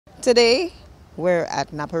Today we're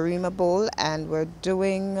at Naparima Bowl and we're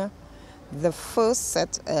doing the first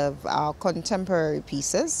set of our contemporary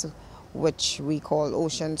pieces, which we call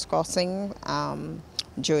Oceans Crossing,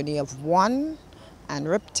 Journey of One, and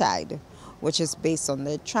Riptide, which is based on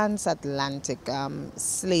the transatlantic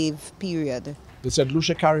slave period. The Saint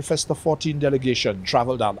Lucia Carifesta 14 delegation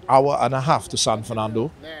traveled an hour and a half to San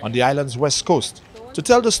Fernando on the island's west coast to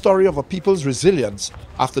tell the story of a people's resilience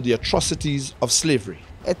after the atrocities of slavery.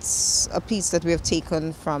 It's a piece that we have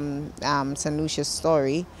taken from Saint Lucia's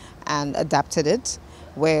story and adapted it,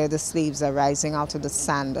 where the slaves are rising out of the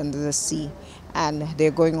sand under the sea and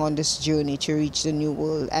they're going on this journey to reach the new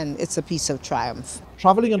world, and it's a piece of triumph.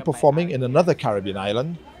 Traveling and performing in another Caribbean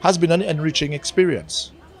island has been an enriching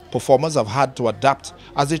experience. Performers have had to adapt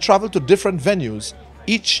as they travel to different venues,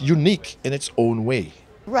 each unique in its own way.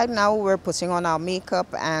 Right now we're putting on our makeup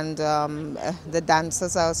and the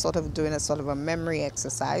dancers are sort of doing a memory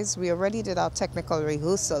exercise. We already did our technical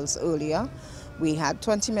rehearsals earlier. We had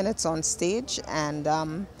 20 minutes on stage, and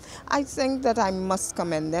I think that I must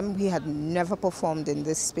commend them. We had never performed in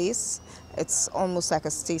this space. It's almost like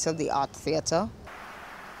a state-of-the-art theater.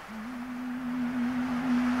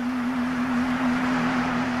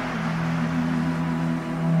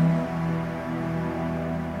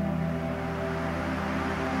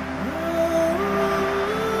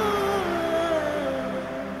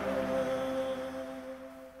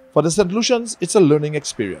 For the St. Lucians, it's a learning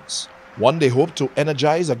experience. One they hope to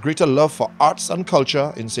energize a greater love for arts and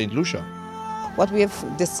culture in St. Lucia. What we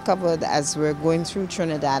have discovered as we're going through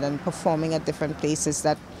Trinidad and performing at different places,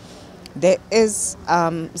 that there is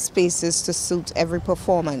spaces to suit every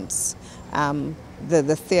performance,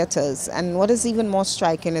 the theaters. And what is even more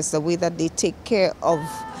striking is the way that they take care of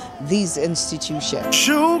these institutions.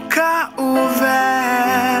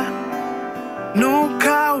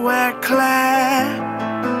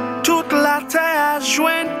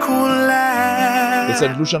 The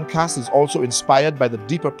Saint Lucian cast is also inspired by the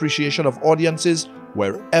deep appreciation of audiences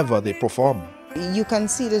wherever they perform. You can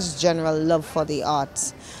see this general love for the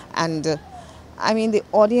arts, and I mean, the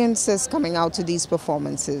audiences coming out to these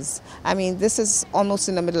performances. I mean, this is almost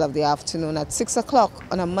in the middle of the afternoon at 6 o'clock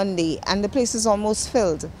on a Monday, and the place is almost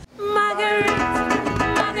filled.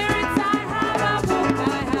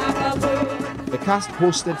 The cast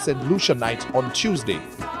hosted St. Lucia Night on Tuesday,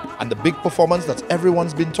 and the big performance that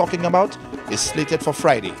everyone's been talking about is slated for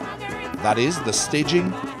Friday. That is the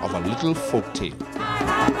staging of a little folk tale.